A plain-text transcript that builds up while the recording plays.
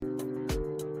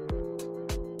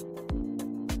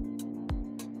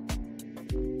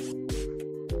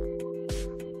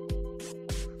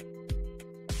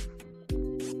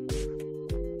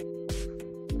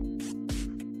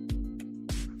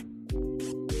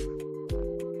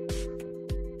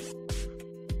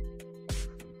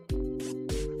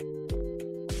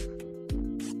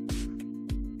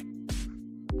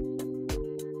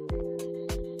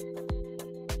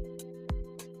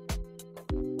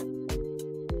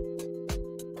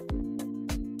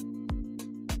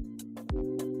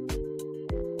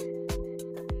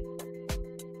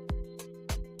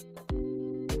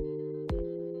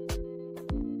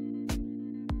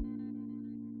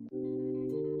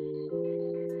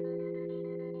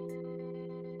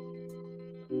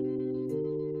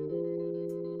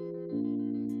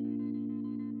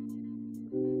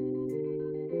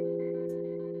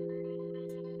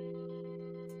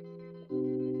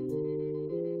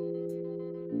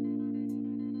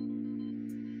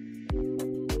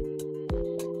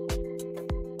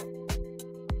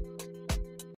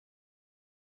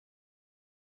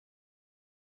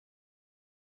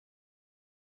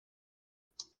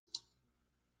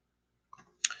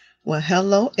Well,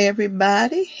 hello,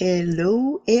 everybody.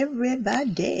 Hello,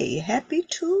 everybody. Happy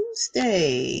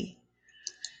Tuesday.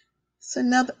 It's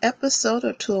another episode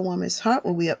of To a Woman's Heart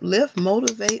where we uplift,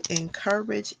 motivate,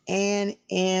 encourage, and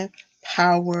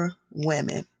empower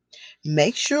women.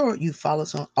 Make sure you follow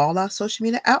us on all our social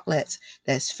media outlets.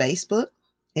 That's Facebook,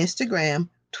 Instagram,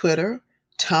 Twitter,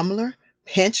 Tumblr,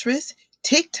 Pinterest,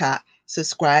 TikTok.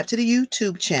 Subscribe to the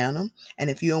YouTube channel. And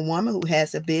if you're a woman who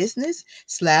has a business,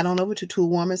 slide on over to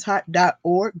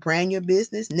twowomansheart.org. Brand your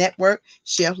business, network,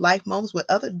 share life moments with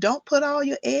others. Don't put all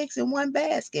your eggs in one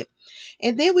basket.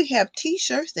 And then we have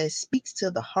t-shirts that speaks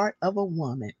to the heart of a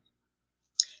woman.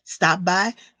 Stop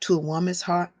by to a woman's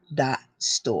heart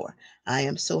store. I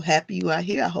am so happy you are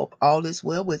here. I hope all is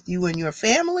well with you and your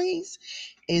families.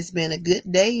 It's been a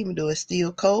good day, even though it's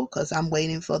still cold, because I'm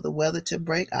waiting for the weather to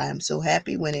break. I am so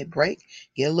happy when it breaks,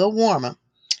 get a little warmer.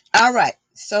 All right,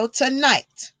 so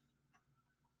tonight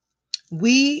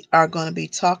we are going to be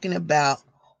talking about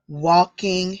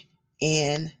walking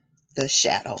in the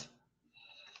shadow.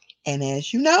 And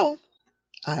as you know,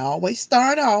 I always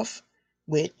start off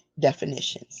with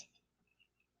definitions.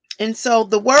 And so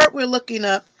the word we're looking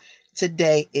up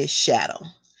today is shadow.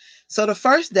 So the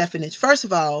first definition, first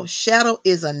of all, shadow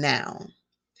is a noun.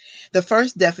 The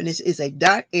first definition is a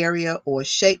dark area or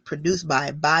shape produced by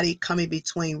a body coming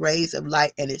between rays of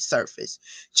light and its surface.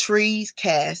 Trees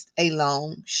cast a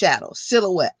long shadow,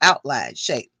 silhouette, outline,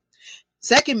 shape.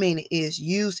 Second meaning is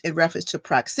used in reference to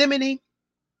proximity,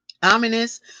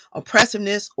 ominous,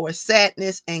 oppressiveness, or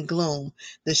sadness and gloom.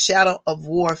 The shadow of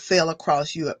war fell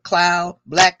across Europe. Cloud,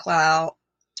 black cloud,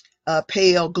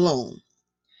 pale gloom.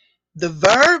 The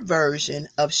verb version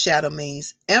of shadow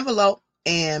means envelope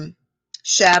and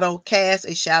shadow, cast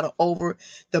a shadow over.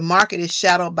 The market is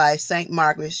shadowed by St.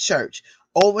 Margaret's Church.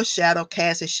 Overshadow,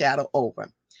 cast a shadow over.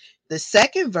 The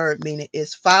second verb meaning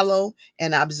is follow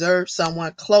and observe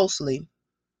someone closely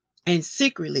and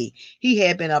secretly. He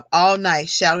had been up all night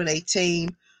shouting a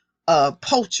team of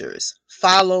poachers.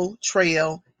 Follow,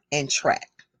 trail, and track.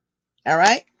 All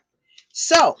right.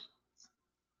 So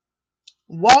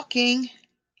walking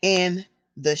in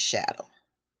the shadow.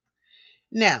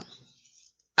 Now,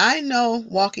 I know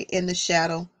walking in the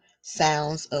shadow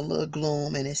sounds a little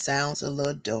gloom and it sounds a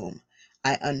little doom.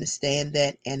 I understand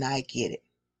that and I get it.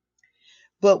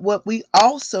 But what we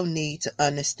also need to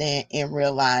understand and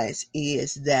realize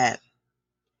is that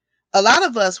a lot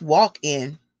of us walk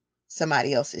in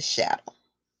somebody else's shadow.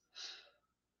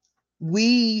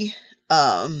 We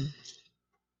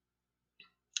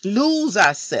lose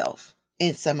ourselves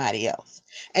in somebody else.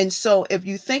 And so if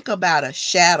you think about a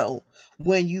shadow,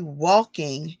 when you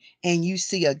walking and you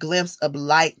see a glimpse of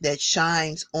light that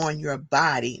shines on your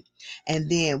body, and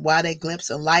then while that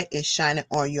glimpse of light is shining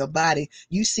on your body,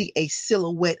 you see a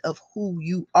silhouette of who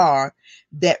you are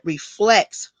that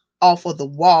reflects off of the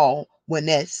wall when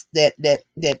that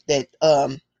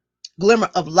glimmer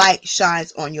of light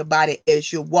shines on your body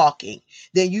as you're walking.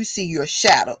 Then you see your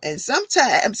shadow. And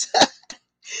sometimes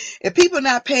if people are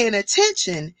not paying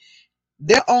attention,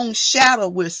 their own shadow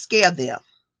will scare them.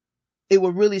 It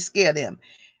will really scare them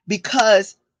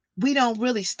because we don't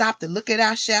really stop to look at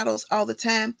our shadows all the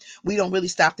time. We don't really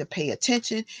stop to pay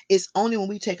attention. It's only when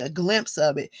we take a glimpse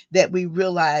of it that we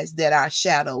realize that our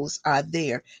shadows are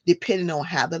there, depending on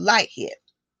how the light hit.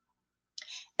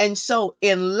 And so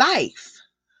in life,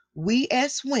 we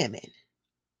as women,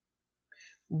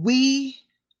 we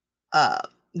uh,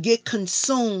 get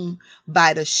consumed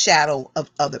by the shadow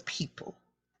of other people.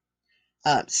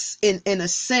 In a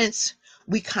sense,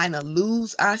 we kind of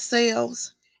lose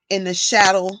ourselves in the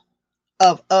shadow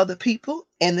of other people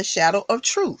and the shadow of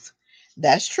truth.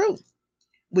 That's true.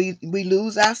 We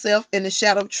lose ourselves in the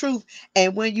shadow of truth.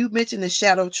 And when you mention the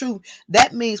shadow of truth,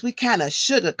 that means we kind of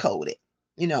sugarcoat it.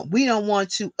 We don't want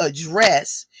to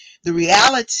address the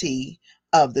reality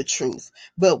of the truth,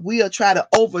 but we'll try to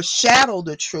overshadow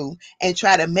the truth and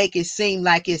try to make it seem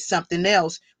like it's something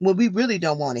else when we really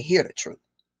don't want to hear the truth.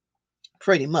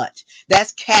 Pretty much.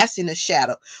 That's casting a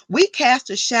shadow. We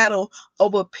cast a shadow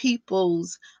over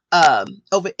people's,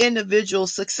 over individual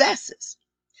successes.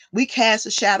 We cast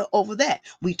a shadow over that.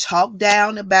 We talk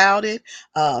down about it.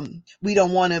 We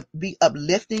don't want to be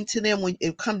uplifting to them when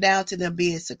it come down to them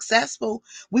being successful.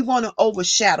 We want to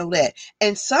overshadow that.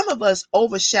 And some of us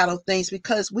overshadow things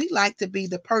because we like to be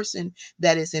the person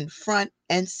that is in front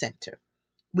and center.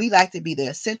 We like to be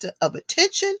the center of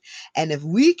attention. And if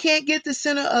we can't get the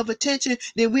center of attention,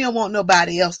 then we don't want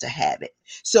nobody else to have it.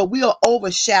 So we'll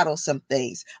overshadow some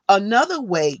things. Another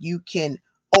way you can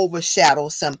overshadow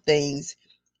some things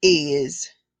is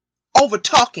over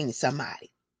talking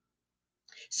somebody.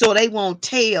 So they won't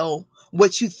tell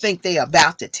what you think they're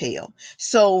about to tell.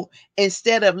 So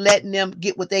instead of letting them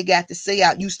get what they got to say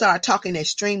out, you start talking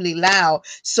extremely loud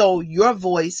so your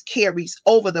voice carries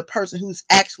over the person who's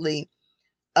actually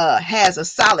has a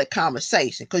solid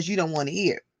conversation, because you don't want to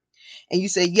hear it. And you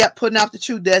say, yep, putting out the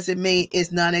truth doesn't mean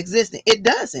it's non-existent. It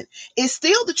doesn't. It's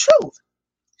still the truth.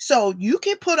 So you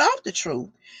can put off the truth,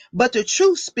 but the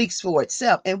truth speaks for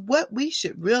itself. And what we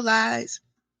should realize,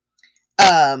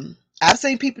 I've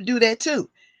seen people do that too.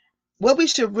 What we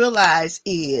should realize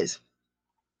is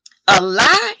a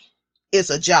lie is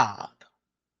a job.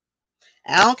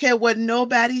 I don't care what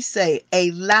nobody say. A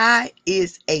lie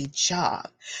is a job.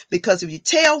 Because if you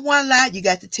tell one lie, you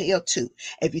got to tell two.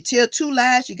 If you tell two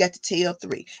lies, you got to tell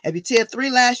three. If you tell three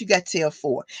lies, you got to tell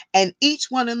four. And each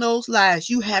one of those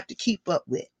lies you have to keep up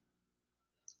with.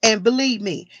 And believe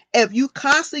me, if you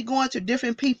constantly going to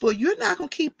different people, you're not going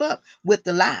to keep up with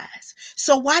the lies.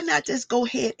 So why not just go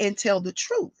ahead and tell the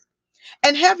truth?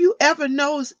 And have you ever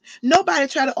noticed nobody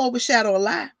try to overshadow a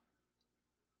lie?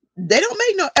 They don't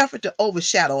make no effort to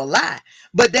overshadow a lie,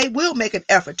 but they will make an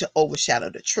effort to overshadow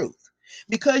the truth.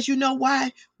 Because you know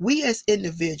why? We as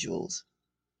individuals,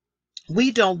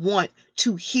 we don't want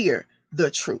to hear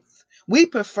the truth. We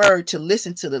prefer to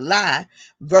listen to the lie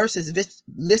versus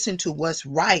listen to what's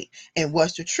right and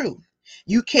what's the truth.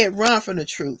 You can't run from the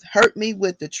truth. Hurt me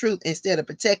with the truth instead of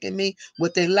protecting me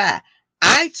with a lie.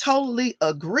 I totally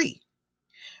agree.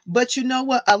 But you know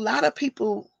what? A lot of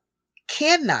people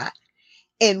cannot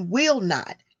and will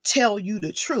not tell you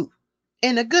the truth.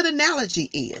 And a good analogy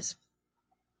is,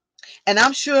 and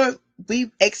I'm sure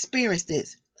we've experienced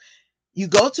this, you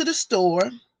go to the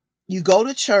store, you go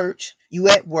to church, you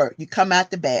at work, you come out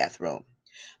the bathroom.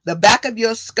 The back of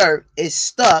your skirt is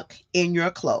stuck in your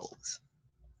clothes,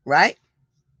 right?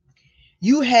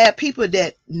 You have people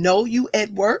that know you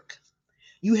at work.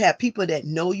 You have people that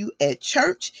know you at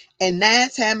church. And 9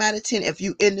 times out of 10, if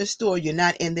you in the store, you're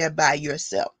not in there by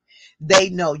yourself. They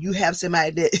know you have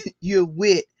somebody that you're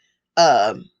with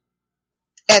at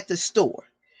the store.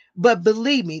 But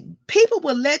believe me, people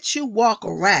will let you walk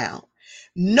around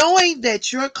knowing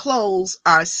that your clothes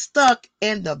are stuck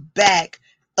in the back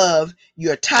of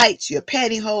your tights, your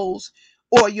pantyhose,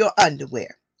 or your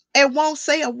underwear, and won't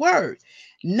say a word.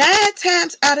 9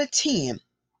 times out of 10,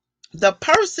 the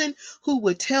person who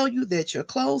would tell you that your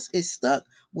clothes is stuck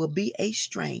will be a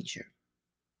stranger.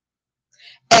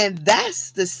 And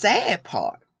that's the sad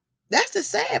part. That's the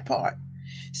sad part.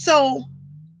 So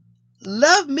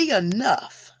love me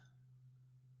enough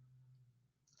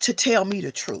to tell me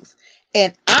the truth.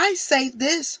 And I say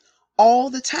this all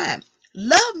the time.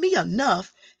 Love me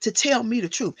enough to tell me the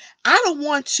truth. I don't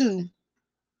want to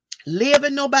live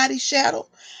in nobody's shadow.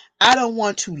 I don't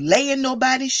want to lay in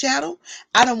nobody's shadow.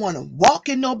 I don't want to walk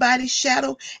in nobody's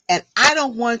shadow. And I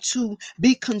don't want to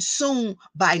be consumed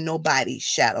by nobody's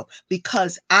shadow,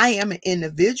 because I am an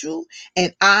individual,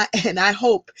 and I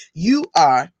hope you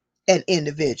are an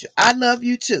individual. I love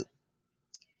you too.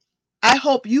 I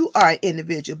hope you are an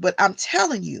individual, but I'm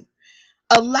telling you,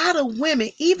 a lot of women,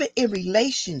 even in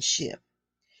relationship,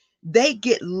 they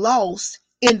get lost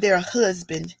in their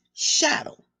husband's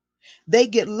shadow. They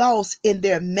get lost in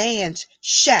their man's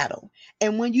shadow.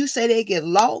 And when you say they get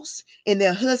lost in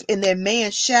their husband, in their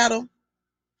man's shadow,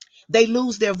 they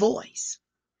lose their voice.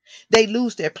 They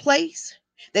lose their place.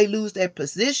 They lose their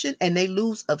position, and they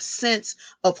lose a sense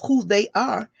of who they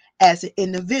are as an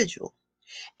individual.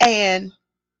 And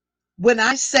when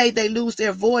I say they lose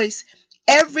their voice,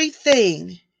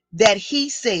 everything that he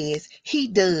says, he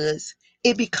does,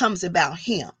 it becomes about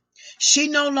him. She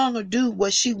no longer do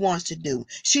what she wants to do.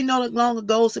 She no longer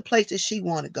goes to places she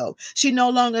want to go. She no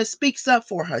longer speaks up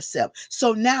for herself.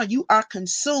 So now you are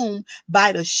consumed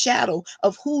by the shadow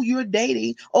of who you're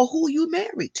dating or who you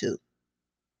married to.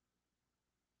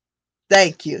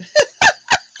 Thank you.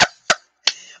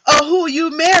 Or who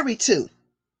you married to.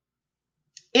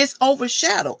 It's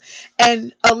overshadowed.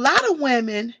 And a lot of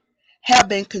women have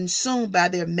been consumed by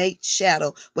their mate's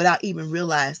shadow without even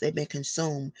realize they've been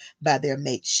consumed by their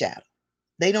mate's shadow.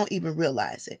 They don't even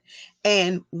realize it.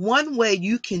 And one way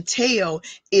you can tell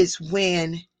is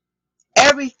when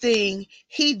everything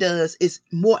he does is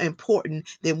more important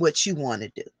than what you want to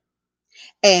do.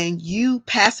 And you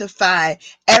pacify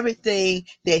everything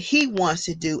that he wants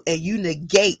to do, and you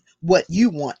negate what you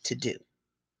want to do.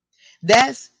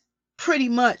 That's pretty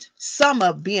much some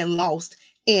of being lost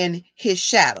in his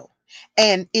shadow.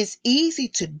 And it's easy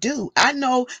to do. I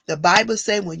know the Bible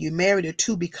says when you marry, the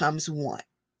two becomes one.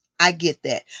 I get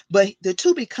that. But the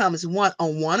two becomes one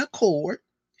on one accord.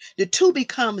 The two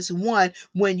becomes one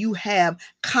when you have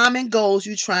common goals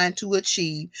you're trying to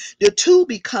achieve. The two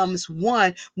becomes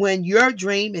one when your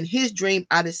dream and his dream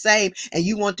are the same and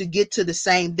you want to get to the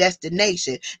same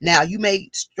destination. Now, you may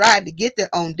strive to get there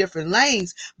on different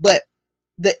lanes, but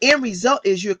the end result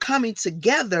is you're coming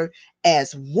together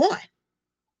as one.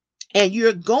 And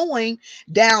you're going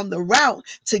down the route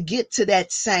to get to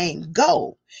that same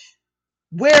goal.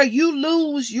 Where you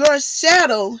lose your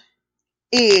shadow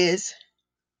is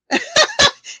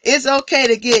it's okay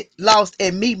to get lost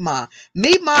in Mima.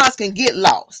 Mimas can get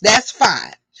lost. That's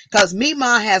fine. Because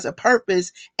Mima has a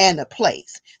purpose and a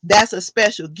place. That's a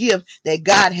special gift that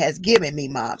God has given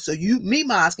Mima. So you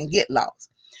Mimas can get lost.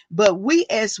 But we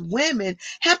as women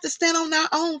have to stand on our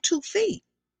own 2 feet.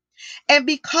 And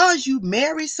because you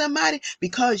marry somebody,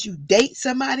 because you date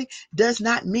somebody, does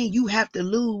not mean you have to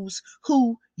lose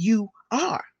who you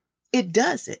are. It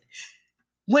doesn't.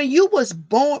 When you was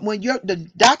born, when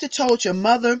the doctor told your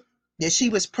mother that she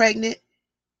was pregnant,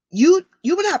 you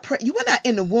were not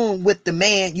in the womb with the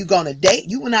man you're gonna date.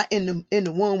 You were not in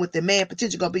the womb with the man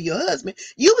potentially gonna be your husband.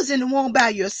 You was in the womb by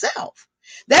yourself.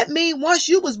 That means once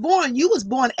you was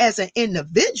born as an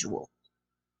individual.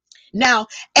 Now,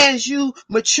 as you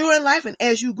mature in life and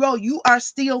as you grow, you are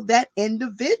still that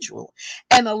individual.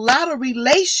 And a lot of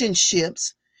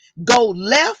relationships go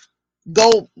left,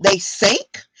 they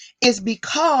sink, is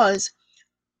because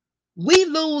we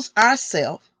lose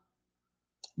ourselves,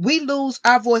 we lose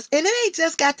our voice. And it ain't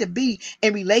just got to be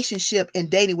in relationship and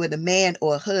dating with a man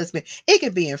or a husband. It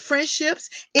can be in friendships,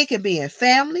 it can be in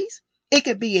families, it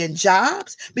could be in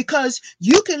jobs, because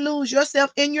you can lose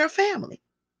yourself in your family.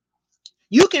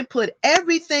 You can put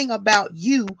everything about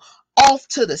you off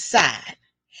to the side,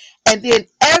 and then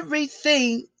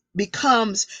everything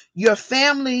becomes your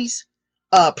family's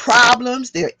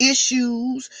problems, their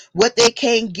issues, what they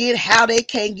can't get, how they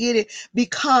can't get it,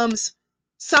 becomes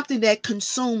something that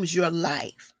consumes your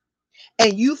life.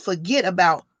 And you forget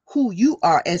about who you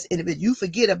are as an individual. You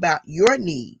forget about your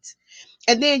needs.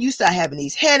 And then you start having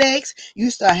these headaches. You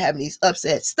start having these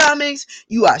upset stomachs.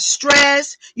 You are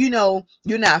stressed. You're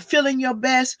not feeling your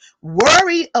best.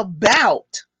 Worry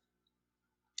about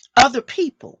other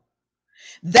people.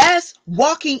 That's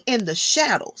walking in the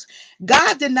shadows.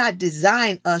 God did not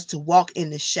design us to walk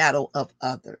in the shadow of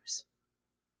others.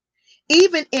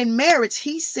 Even in marriage,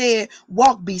 he said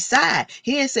walk beside.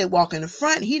 He didn't say walk in the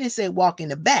front. He didn't say walk in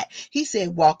the back. He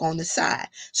said walk on the side.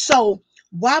 So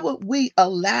why would we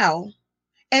allow,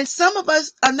 and some of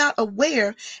us are not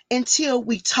aware until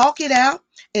we talk it out,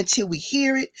 until we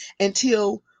hear it,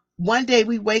 until one day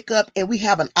we wake up and we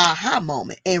have an aha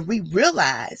moment and we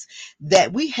realize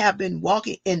that we have been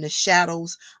walking in the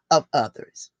shadows of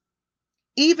others.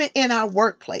 Even in our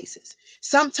workplaces,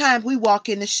 sometimes we walk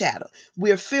in the shadow.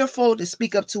 We're fearful to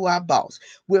speak up to our boss.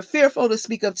 We're fearful to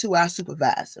speak up to our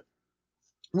supervisor.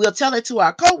 We'll tell it to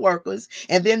our coworkers,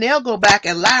 and then they'll go back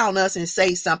and lie on us and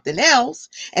say something else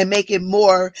and make it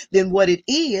more than what it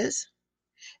is,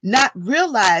 not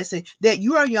realizing that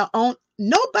you are your own.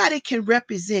 Nobody can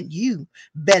represent you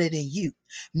better than you.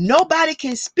 Nobody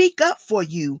can speak up for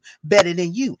you better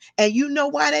than you. And you know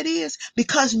why that is?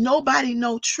 Because nobody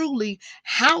knows truly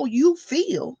how you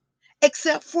feel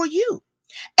except for you.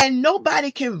 And nobody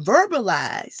can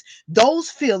verbalize those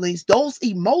feelings, those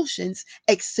emotions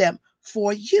except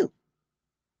for you.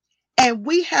 And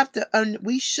we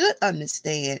should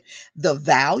understand the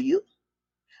value,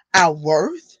 our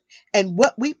worth, and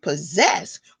what we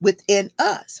possess within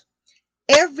us.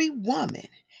 Every woman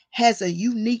has a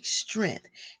unique strength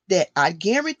that I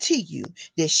guarantee you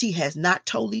that she has not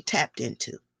totally tapped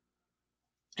into.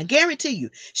 I guarantee you,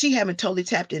 she haven't totally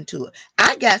tapped into it.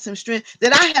 I got some strength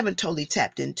that I haven't totally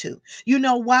tapped into. You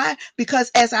know why?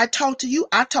 Because as I talk to you,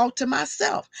 I talk to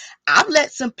myself. I've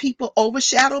let some people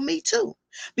overshadow me too.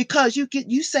 Because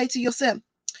you say to yourself,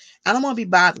 I don't want to be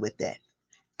bothered with that.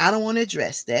 I don't want to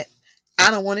address that. I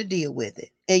don't want to deal with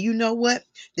it. And you know what?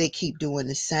 They keep doing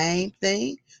the same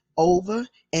thing over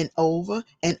and over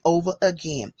and over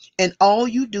again. And all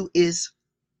you do is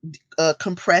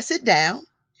compress it down.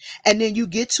 And then you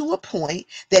get to a point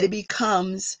that it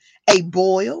becomes a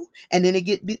boil. And then it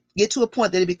get to a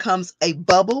point that it becomes a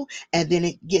bubble. And then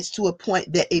it gets to a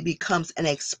point that it becomes an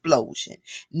explosion.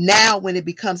 Now, when it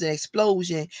becomes an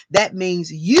explosion, that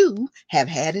means you have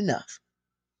had enough.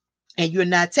 And you're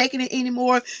not taking it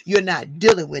anymore. You're not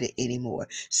dealing with it anymore.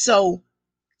 So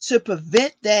to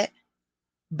prevent that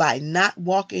by not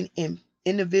walking in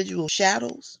individual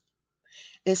shadows,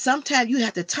 and sometimes you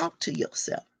have to talk to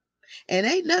yourself. And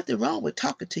ain't nothing wrong with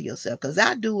talking to yourself, because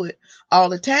I do it all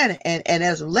the time. And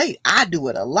as of late, I do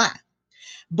it a lot.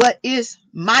 But it's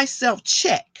my self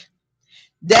check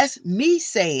That's me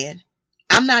saying,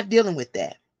 I'm not dealing with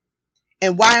that.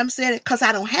 And why I'm saying it? Because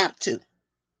I don't have to.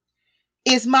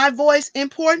 Is my voice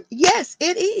important? Yes,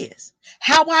 it is.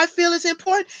 How I feel is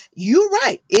important? You're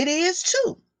right. It is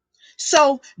too.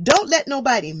 So don't let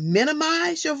nobody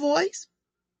minimize your voice.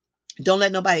 Don't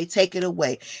let nobody take it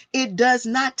away. It does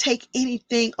not take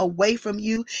anything away from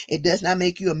you. It does not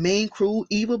make you a mean, cruel,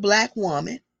 evil black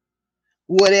woman,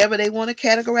 whatever they want to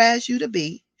categorize you to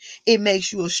be. It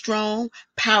makes you a strong,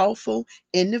 powerful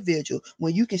individual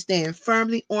when you can stand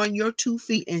firmly on your 2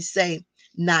 feet and say,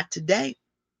 not today.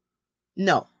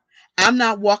 No, I'm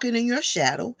not walking in your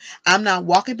shadow. I'm not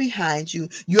walking behind you.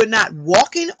 You're not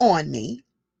walking on me.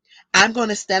 I'm going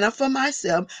to stand up for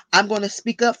myself. I'm going to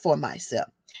speak up for myself.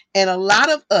 And a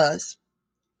lot of us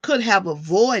could have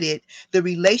avoided the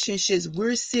relationships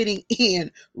we're sitting in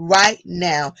right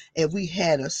now if we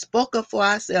had a spoke up for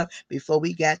ourselves before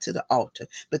we got to the altar,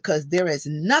 because there is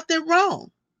nothing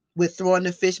wrong with throwing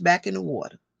the fish back in the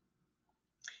water,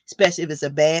 especially if it's a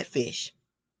bad fish.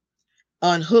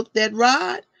 Unhook that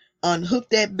rod, unhook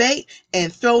that bait,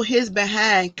 and throw his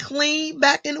behind clean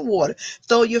back in the water.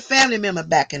 Throw your family member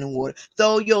back in the water.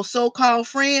 Throw your so-called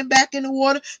friend back in the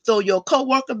water. Throw your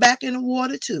co-worker back in the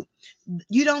water too.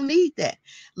 You don't need that.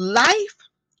 Life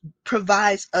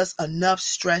provides us enough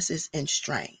stresses and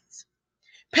strains.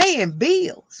 Paying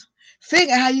bills.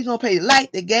 Figure how you're going to pay the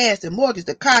light, the gas, the mortgage,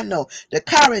 the car note, the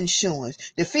car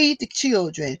insurance, to feed the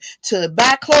children, to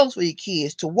buy clothes for your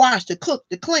kids, to wash, to cook,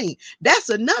 to clean. That's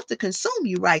enough to consume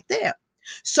you right there.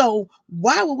 So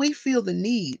why would we feel the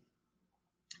need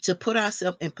to put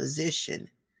ourselves in position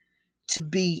to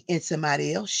be in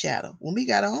somebody else's shadow when we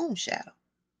got our own shadow?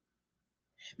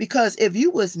 Because if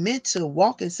you was meant to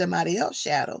walk in somebody else's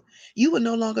shadow, you would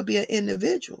no longer be an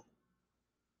individual.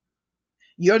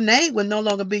 Your name would no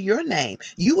longer be your name.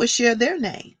 You would share their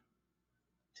name,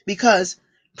 because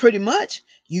pretty much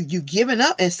you giving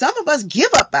up, and some of us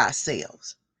give up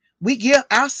ourselves. We give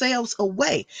ourselves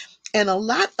away. And a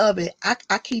lot of it,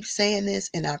 I keep saying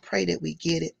this and I pray that we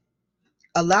get it.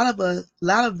 A lot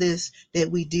of this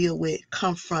that we deal with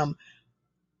come from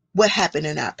what happened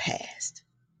in our past.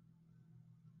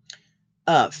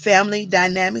 Family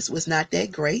dynamics was not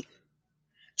that great.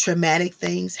 Traumatic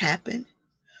things happened.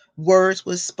 Words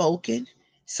were spoken.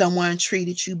 Someone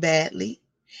treated you badly.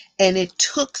 And it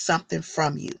took something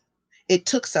from you. It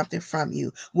took something from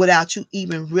you without you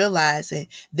even realizing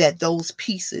that those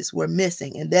pieces were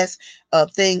missing. And that's a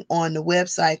thing on the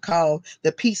website called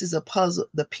the pieces of puzzle.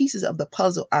 The pieces of the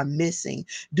puzzle are missing.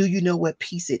 Do you know what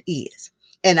piece it is?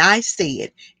 And I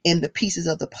said in the pieces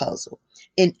of the puzzle,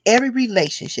 in every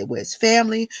relationship, where it's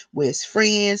family, where it's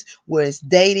friends, where it's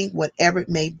dating, whatever it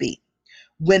may be,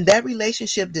 when that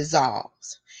relationship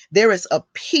dissolves, there is a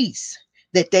piece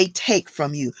that they take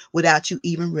from you without you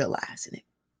even realizing it.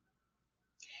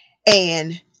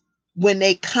 And when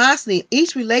they constantly,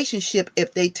 each relationship,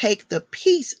 if they take the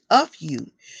piece of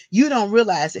you, you don't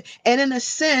realize it. And in a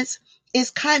sense, it's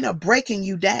kind of breaking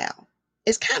you down.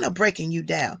 It's kind of breaking you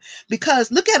down, because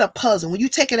look at a puzzle. When you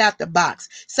take it out the box,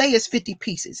 say it's 50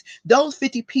 pieces. Those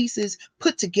 50 pieces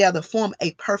put together form a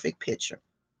perfect picture.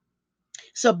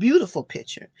 It's a beautiful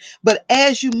picture. But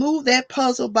as you move that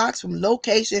puzzle box from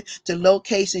location to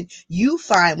location, you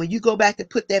find when you go back to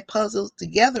put that puzzle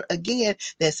together again,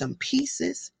 that some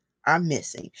pieces are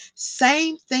missing.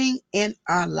 Same thing in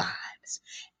our lives.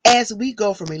 As we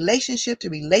go from relationship to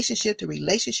relationship to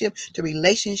relationship to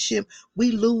relationship,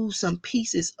 we lose some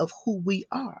pieces of who we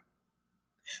are.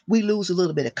 We lose a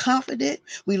little bit of confidence.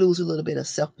 We lose a little bit of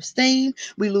self-esteem.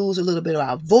 We lose a little bit of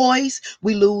our voice.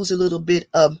 We lose a little bit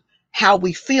of how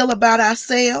we feel about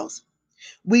ourselves.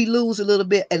 We lose a little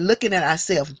bit at looking at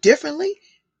ourselves differently.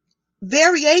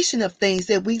 Variation of things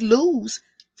that we lose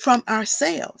from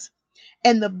ourselves.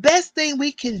 And the best thing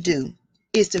we can do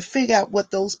is to figure out what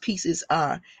those pieces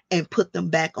are and put them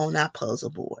back on our puzzle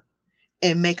board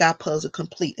and make our puzzle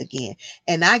complete again.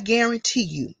 And I guarantee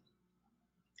you,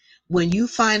 when you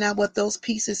find out what those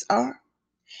pieces are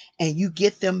and you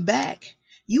get them back,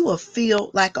 you will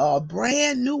feel like a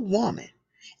brand new woman,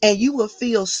 and you will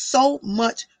feel so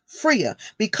much freer,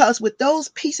 because with those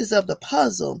pieces of the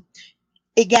puzzle,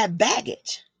 it got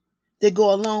baggage that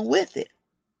go along with it.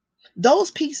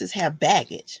 Those pieces have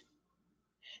baggage.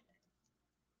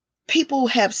 People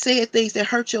have said things that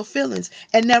hurt your feelings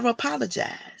and never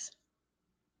apologize.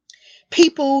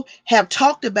 People have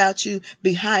talked about you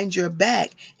behind your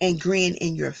back and grin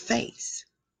in your face.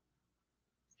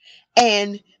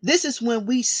 And this is when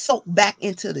we soak back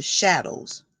into the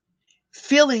shadows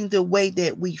feeling the way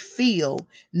that we feel,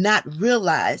 not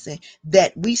realizing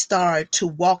that we start to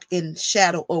walk in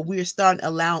shadow, or we're starting to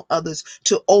allow others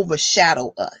to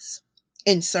overshadow us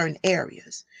in certain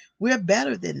areas. We're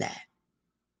better than that.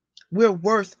 We're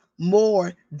worth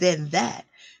more than that.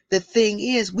 The thing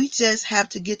is, we just have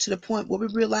to get to the point where we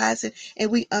realize it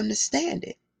and we understand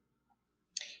it.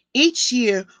 Each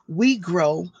year we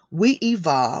grow, we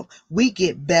evolve, we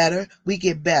get better, we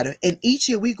get better. And each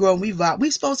year we grow and we evolve.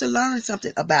 We're supposed to learn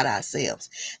something about ourselves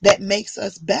that makes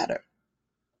us better.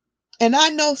 And I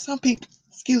know some people,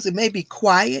 may be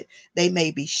quiet, they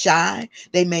may be shy,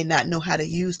 they may not know how to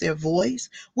use their voice.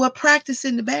 Well, practice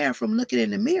in the bathroom, looking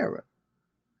in the mirror.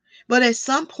 But at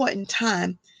some point in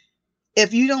time,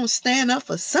 if you don't stand up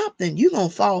for something, you're going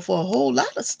to fall for a whole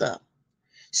lot of stuff.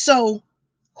 So,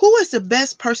 who is the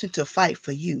best person to fight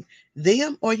for you,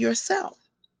 them or yourself?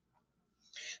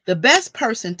 The best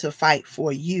person to fight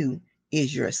for you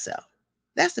is yourself.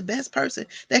 That's the best person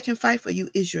that can fight for you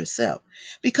is yourself,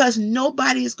 because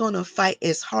nobody is going to fight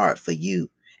as hard for you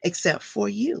except for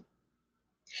you.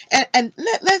 And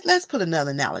let's put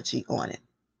another analogy on it.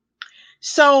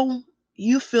 So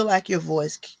you feel like your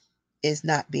voice is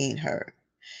not being heard.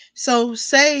 So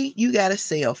say you got a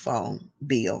cell phone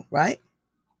bill, right?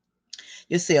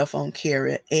 Your cell phone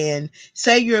carrier, and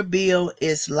say your bill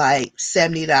is like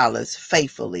 $70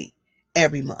 faithfully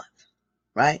every month,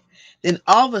 right? Then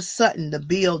all of a sudden the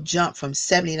bill jumped from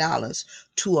 $70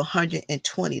 to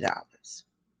 $120,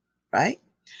 right?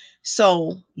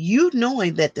 So you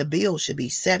knowing that the bill should be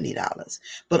 $70,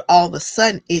 but all of a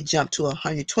sudden it jumped to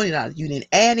 $120. You didn't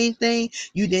add anything,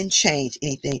 you didn't change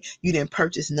anything, you didn't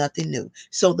purchase nothing new.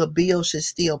 So the bill should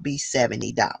still be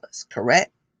 $70,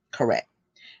 correct? Correct.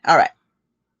 All right.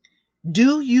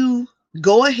 Do you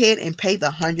go ahead and pay the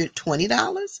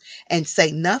 $120 and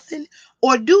say nothing?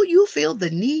 Or do you feel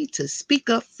the need to speak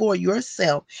up for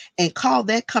yourself and call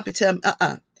that company, tell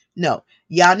them, no,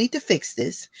 y'all need to fix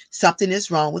this. Something is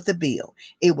wrong with the bill.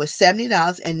 It was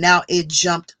 $70 and now it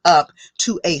jumped up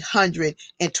to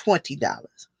 $120.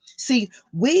 See,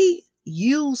 we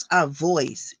use our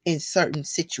voice in certain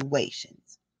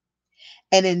situations.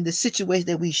 And in the situation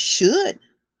that we should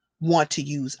want to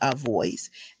use our voice,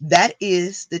 that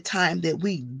is the time that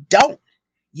we don't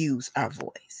use our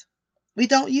voice. We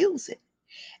don't use it.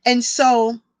 And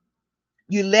so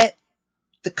you let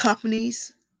the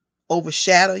companies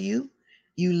overshadow you.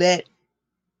 You let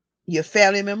your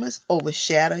family members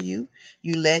overshadow you.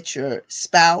 You let your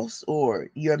spouse or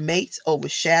your mates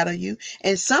overshadow you.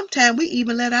 And sometimes we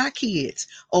even let our kids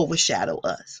overshadow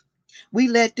us. We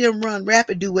let them run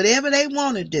rapid, do whatever they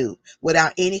want to do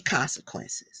without any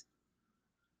consequences.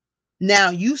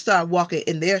 Now you start walking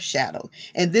in their shadow.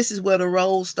 And this is where the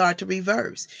roles start to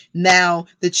reverse. Now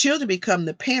the children become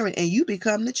the parent and you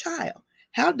become the child.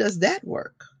 How does that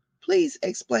work? Please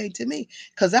explain to me,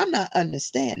 because I'm not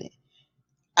understanding.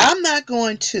 I'm not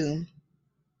going to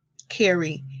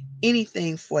carry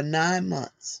anything for 9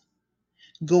 months,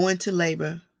 go into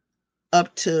labor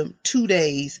up to 2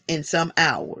 days and some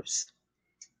hours,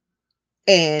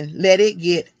 and let it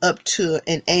get up to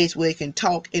an age where it can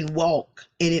talk and walk,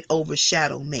 and it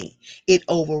overshadow me. It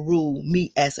overrule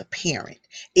me as a parent.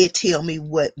 It tell me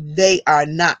what they are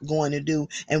not going to do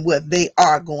and what they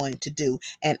are going to do,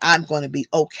 and I'm going to be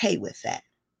okay with that.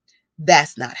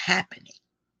 That's not happening.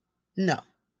 No.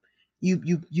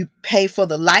 You pay for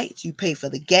the lights, you pay for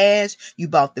the gas, you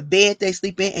bought the bed they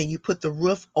sleep in, and you put the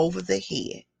roof over their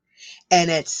head. And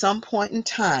at some point in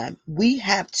time, we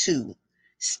have to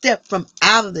step from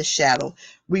out of the shadow,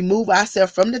 remove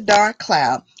ourselves from the dark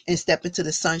cloud, and step into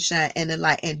the sunshine and the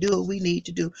light and do what we need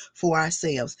to do for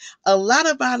ourselves. A lot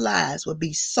of our lives will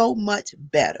be so much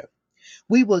better.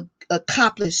 We will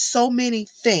accomplish so many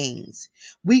things.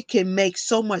 We can make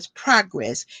so much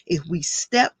progress if we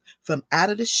step from out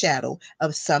of the shadow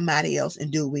of somebody else and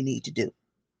do what we need to do.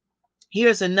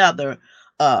 Here's another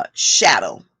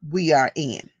shadow we are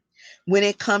in. When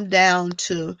it comes down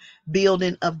to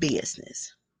building a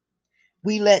business,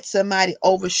 we let somebody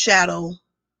overshadow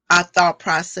our thought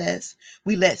process.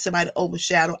 We let somebody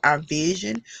overshadow our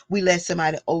vision. We let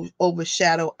somebody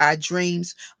overshadow our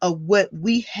dreams of what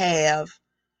we have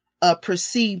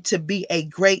perceived to be a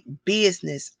great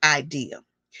business idea.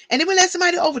 And then we let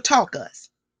somebody overtalk us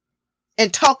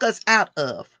and talk us out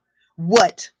of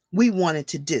what we wanted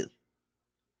to do.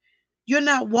 You're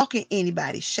not walking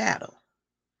anybody's shadow.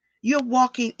 You're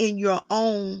walking in your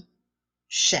own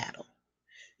shadow.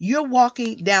 You're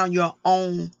walking down your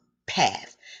own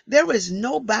path. There is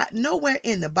nowhere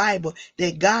in the Bible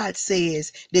that God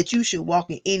says that you should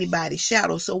walk in anybody's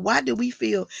shadow. So why do we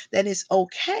feel that it's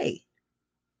okay?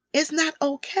 It's not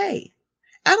okay.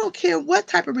 I don't care what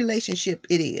type of relationship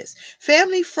it is.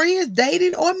 Family, friends,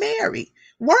 dating, or married,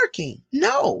 working.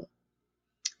 No.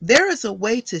 There is a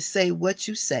way to say what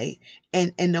you say,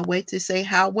 and a way to say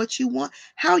how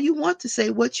you want to say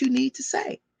what you need to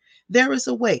say. There is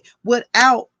a way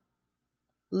without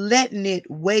letting it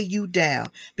weigh you down,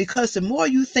 because the more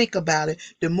you think about it,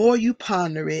 the more you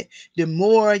ponder it, the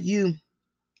more you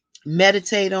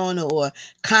meditate on it or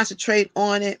concentrate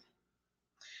on it,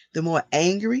 the more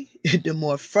angry, the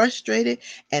more frustrated,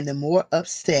 and the more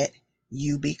upset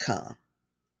you become.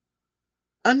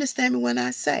 Understand me when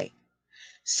I say.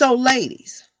 So,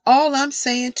 ladies, all I'm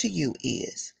saying to you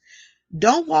is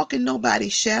don't walk in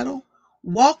nobody's shadow.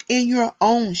 Walk in your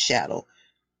own shadow.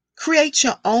 Create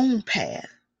your own path.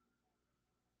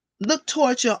 Look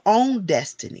towards your own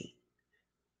destiny.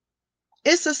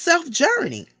 It's a self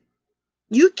journey.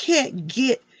 You can't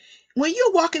get, when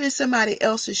you're walking in somebody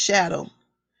else's shadow,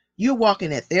 you're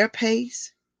walking at their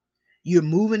pace. You're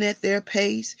moving at their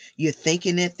pace. You're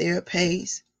thinking at their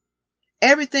pace.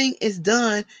 Everything is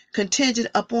done contingent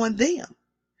upon them.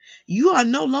 You are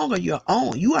no longer your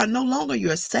own. You are no longer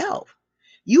yourself.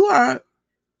 You are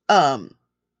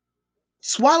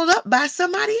swallowed up by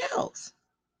somebody else.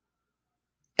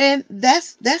 And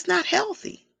that's not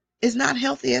healthy. It's not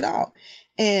healthy at all.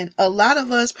 And a lot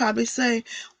of us probably say,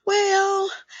 well,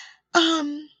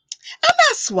 I'm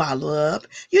not swallowed up.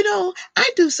 I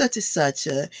do such and such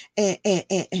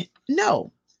and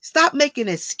no. Stop making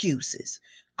excuses.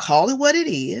 Call it what it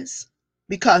is,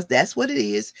 because that's what it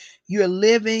is. You're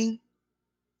living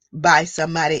by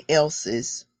somebody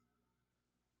else's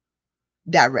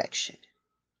direction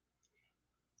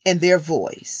and their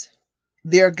voice,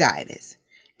 their guidance.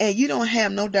 And you don't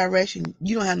have no direction,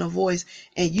 you don't have no voice,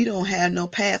 and you don't have no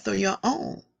path of your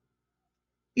own.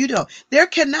 You don't. There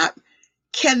cannot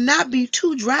be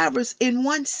two drivers in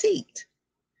one seat.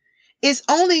 It's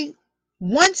only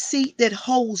one seat that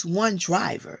holds one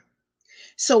driver.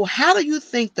 So how do you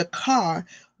think the car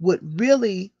would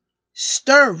really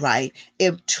stir right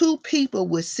if two people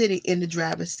were sitting in the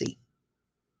driver's seat?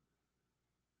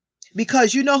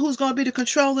 Because you know who's going to be the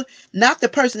controller? Not the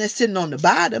person that's sitting on the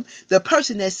bottom. The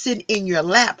person that's sitting in your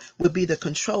lap would be the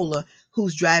controller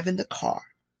who's driving the car.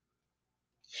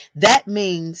 That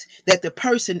means that the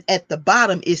person at the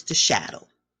bottom is the shadow.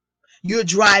 You're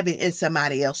driving in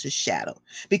somebody else's shadow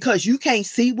because you can't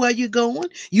see where you're going.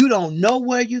 You don't know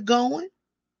where you're going.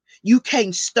 You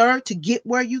can't stir to get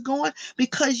where you're going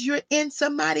because you're in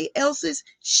somebody else's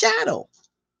shadow.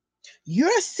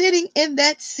 You're sitting in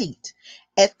that seat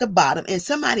at the bottom and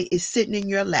somebody is sitting in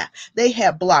your lap. They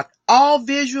have blocked all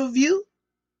visual view.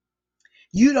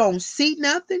 You don't see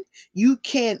nothing. You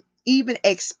can't even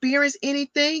experience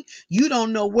anything. You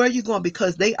don't know where you're going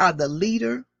because they are the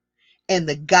leader and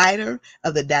the guider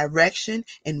of the direction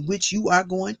in which you are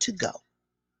going to go.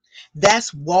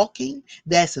 That's walking,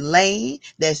 that's laying,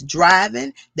 that's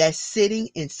driving, that's sitting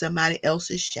in somebody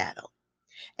else's shadow.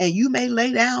 And you may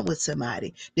lay down with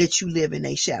somebody that you live in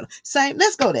a shadow. Same,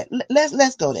 let's go there.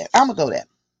 Let's go there. I'm gonna go there.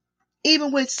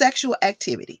 Even with sexual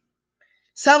activity.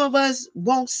 Some of us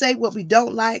won't say what we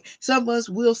don't like. Some of us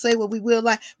will say what we will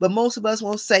like, but most of us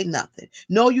won't say nothing.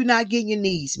 No, you're not getting your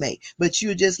knees made, but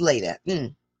you just lay there.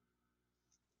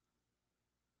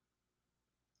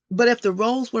 But if the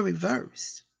roles were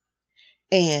reversed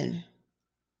and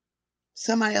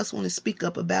somebody else want to speak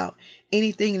up about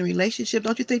anything in a relationship,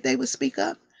 don't you think they would speak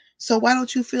up? So why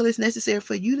don't you feel it's necessary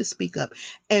for you to speak up?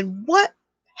 And what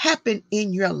happened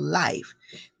in your life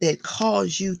that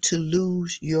caused you to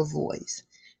lose your voice,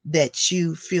 that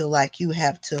you feel like you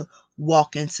have to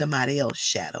walk in somebody else's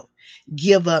shadow,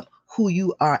 give up who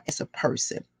you are as a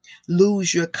person,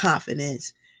 lose your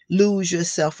confidence, lose your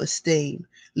self-esteem,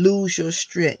 lose your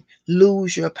strength,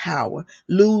 lose your power,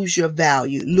 lose your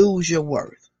value, lose your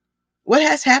worth? What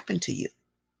has happened to you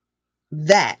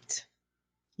that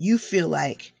you feel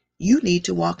like you need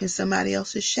to walk in somebody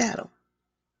else's shadow?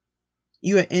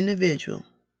 You're an individual.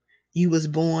 You was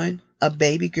born a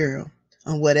baby girl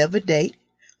on whatever date,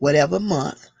 whatever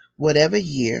month, whatever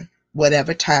year,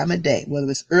 whatever time of day, whether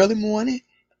it's early morning,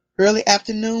 early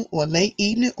afternoon, or late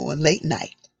evening, or late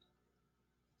night.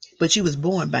 But you was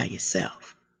born by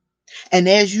yourself. And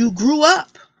as you grew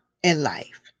up in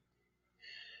life,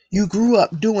 you grew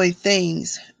up doing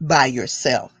things by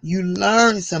yourself. You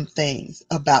learned some things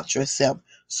about yourself.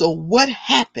 So what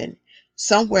happened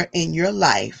somewhere in your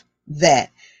life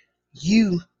that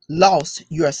you lost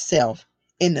yourself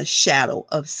in the shadow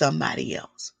of somebody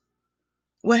else?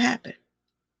 What happened?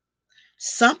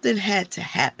 Something had to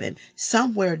happen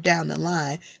somewhere down the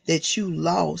line that you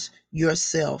lost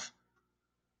yourself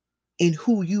in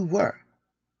who you were.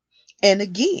 And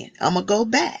again, I'm going to go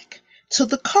back to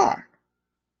the car.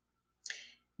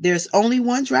 There's only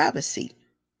one driver's seat.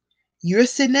 You're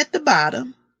sitting at the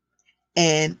bottom,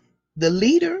 and the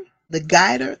leader, the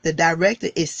guider, the director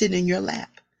is sitting in your lap.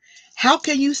 How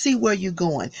can you see where you're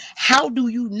going? How do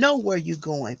you know where you're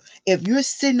going if you're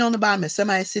sitting on the bottom and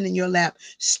somebody's sitting in your lap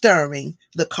steering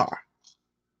the car?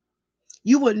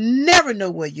 You will never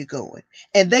know where you're going.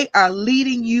 And they are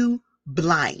leading you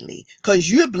blindly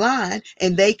because you're blind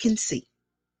and they can see.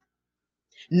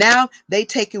 Now they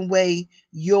take away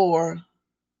your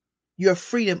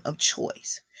freedom of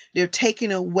choice. They're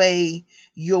taking away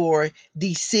your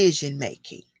decision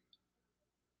making.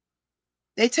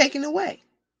 They're taking away.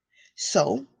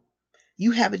 So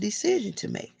you have a decision to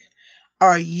make.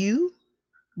 Are you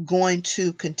going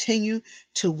to continue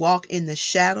to walk in the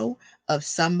shadow of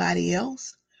somebody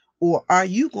else? Or are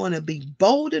you going to be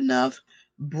bold enough,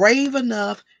 brave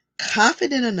enough,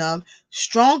 confident enough,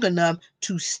 strong enough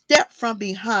to step from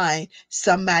behind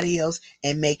somebody else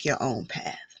and make your own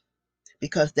path?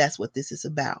 Because that's what this is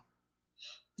about.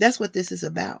 That's what this is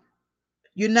about.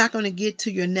 You're not going to get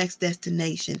to your next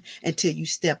destination until you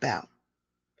step out.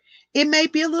 It may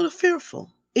be a little fearful.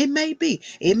 It may be.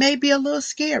 It may be a little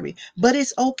scary, but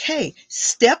it's okay.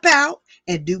 Step out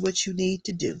and do what you need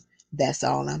to do. That's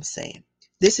all I'm saying.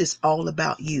 This is all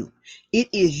about you. It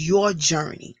is your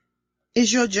journey.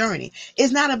 It's your journey.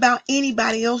 It's not about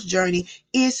anybody else's journey.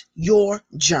 It's your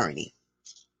journey.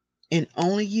 And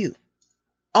only you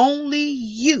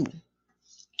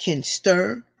can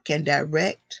stir, can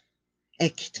direct,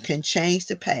 and can change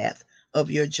the path of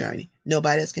your journey.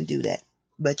 Nobody else can do that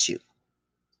but you.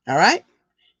 All right?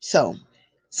 So,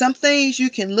 some things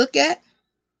you can look at,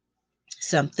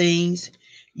 some things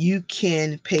you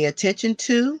can pay attention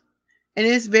to, and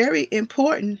it's very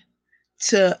important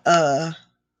to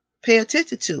pay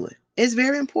attention to it. It's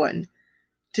very important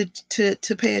to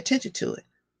pay attention to it.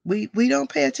 We don't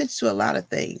pay attention to a lot of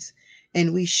things,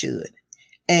 and we should.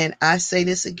 And I say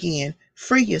this again,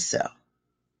 free yourself.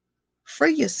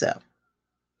 Free yourself.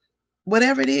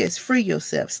 Whatever it is, free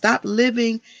yourself. Stop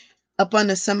living up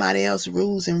under somebody else's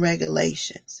rules and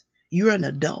regulations. You're an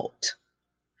adult.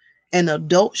 An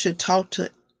adult should talk to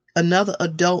another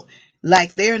adult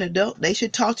like they're an adult. They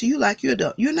should talk to you like you're an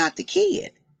adult. You're not the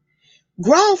kid.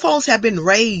 Grown folks have been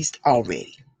raised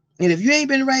already. And if you ain't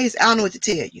been raised, I don't know what to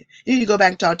tell you. You need to go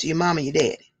back and talk to your mom and your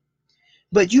daddy.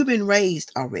 But you've been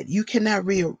raised already. You cannot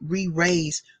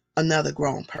re-raise another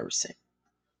grown person.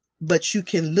 But you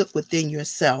can look within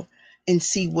yourself and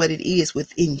see what it is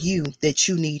within you that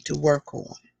you need to work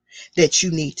on, that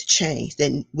you need to change,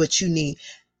 that what you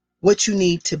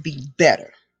need to be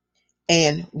better.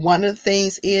 And one of the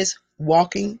things is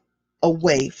walking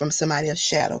away from somebody else's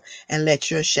shadow and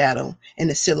let your shadow and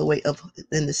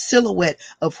the silhouette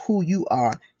of who you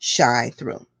are shine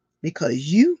through, because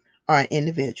you are an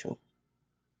individual,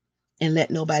 and let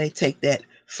nobody take that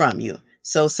from you.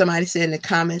 So somebody said in the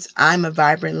comments, I'm a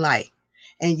vibrant light,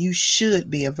 and you should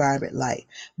be a vibrant light,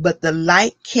 but the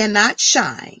light cannot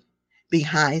shine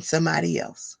behind somebody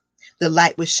else. The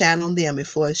light will shine on them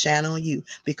before it shine on you,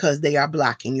 because they are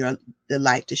blocking the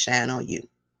light to shine on you.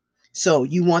 So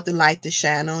you want the light to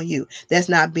shine on you. That's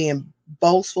not being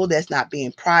boastful. That's not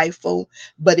being prideful,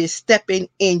 but it's stepping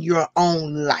in your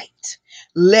own light,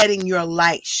 letting your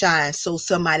light shine so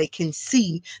somebody can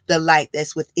see the light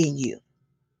that's within you.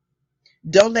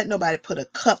 Don't let nobody put a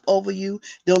cup over you.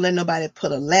 Don't let nobody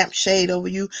put a lampshade over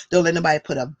you. Don't let nobody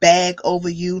put a bag over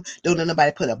you. Don't let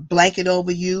nobody put a blanket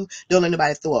over you. Don't let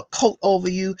nobody throw a coat over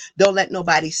you. Don't let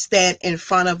nobody stand in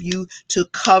front of you to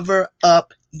cover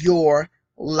up your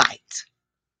light.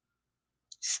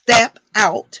 Step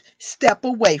out, step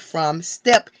away from,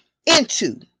 step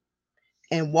into,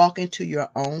 and walk into your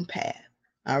own path.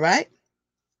 All right?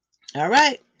 All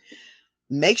right.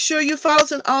 Make sure you follow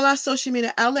us on all our social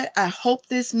media outlets. I hope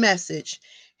this message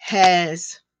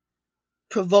has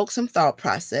provoked some thought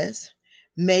process,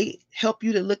 may help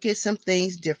you to look at some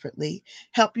things differently,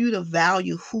 help you to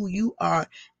value who you are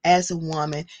as a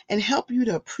woman, and help you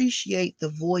to appreciate the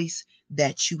voice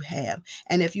that you have.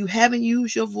 And if you haven't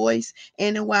used your voice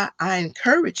in a while, I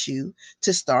encourage you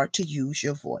to start to use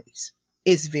your voice.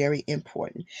 It's very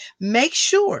important. Make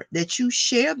sure that you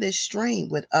share this stream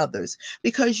with others,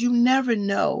 because you never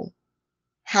know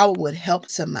how it would help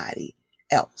somebody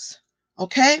else.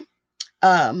 Okay?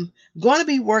 Going to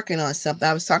be working on something.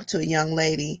 I was talking to a young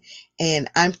lady, and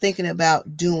I'm thinking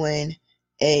about doing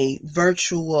a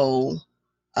virtual,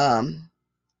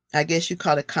 I guess you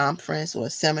call it a conference or a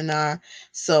seminar.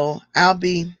 So I'll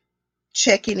be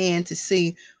checking in to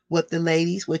see what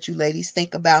you ladies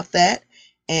think about that.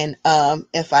 And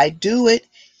if I do it,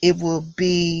 it will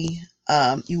be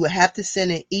You will have to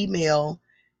send an email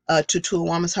to a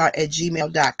woman's heart at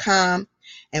gmail.com.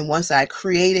 And once I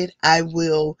create it, I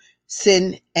will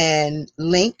send a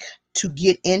link to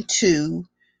get into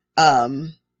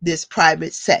this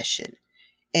private session.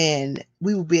 And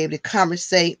we will be able to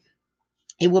conversate.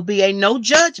 It will be a no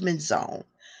judgment zone.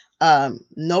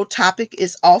 No topic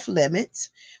is off limits.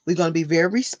 We're going to be very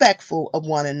respectful of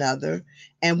one another,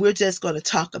 and we're just going to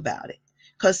talk about it.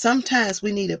 Because sometimes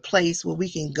we need a place where we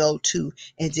can go to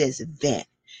and just vent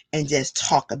and just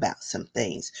talk about some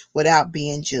things without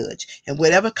being judged. And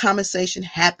whatever conversation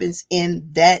happens in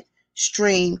that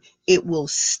stream, it will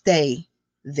stay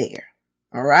there.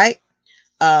 All right?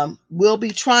 We'll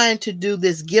be trying to do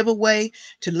this giveaway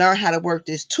to learn how to work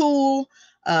this tool.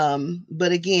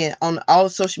 But again, on all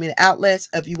social media outlets,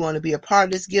 if you want to be a part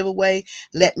of this giveaway,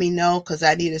 let me know, because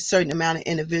I need a certain amount of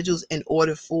individuals in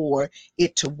order for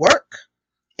it to work.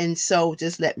 And so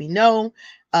just let me know.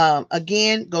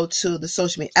 Again, go to the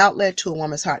social media outlet,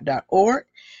 toawomansheart.org.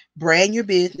 Brand your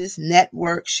business,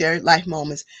 network, share life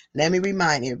moments. Let me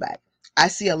remind everybody, I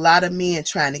see a lot of men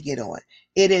trying to get on.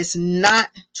 It is not,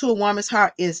 To a Woman's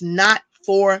Heart is not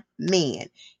for men.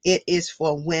 It is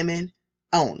for women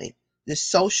only. The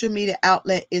social media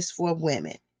outlet is for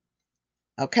women.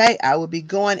 Okay, I will be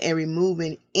going and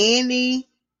removing any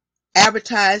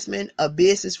advertisement of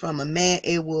business from a man.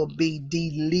 It will be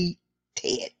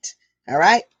deleted. All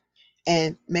right,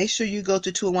 and make sure you go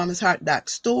to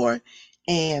toawomansheart.store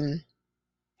and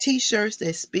t-shirts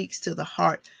that speaks to the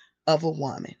heart of a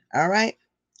woman. All right,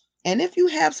 and if you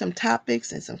have some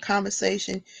topics and some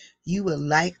conversation you would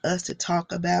like us to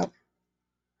talk about,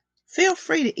 feel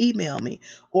free to email me.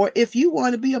 Or if you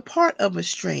want to be a part of a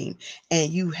stream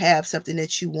and you have something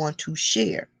that you want to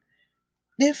share,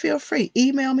 then feel free.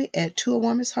 Email me at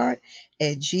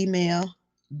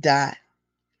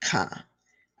toawomansheart@gmail.com.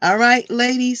 All right,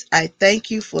 ladies, I thank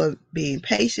you for being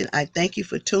patient. I thank you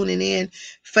for tuning in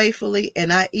faithfully.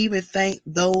 And I even thank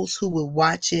those who will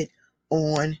watch it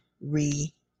on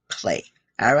replay.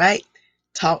 All right,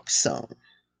 talk soon.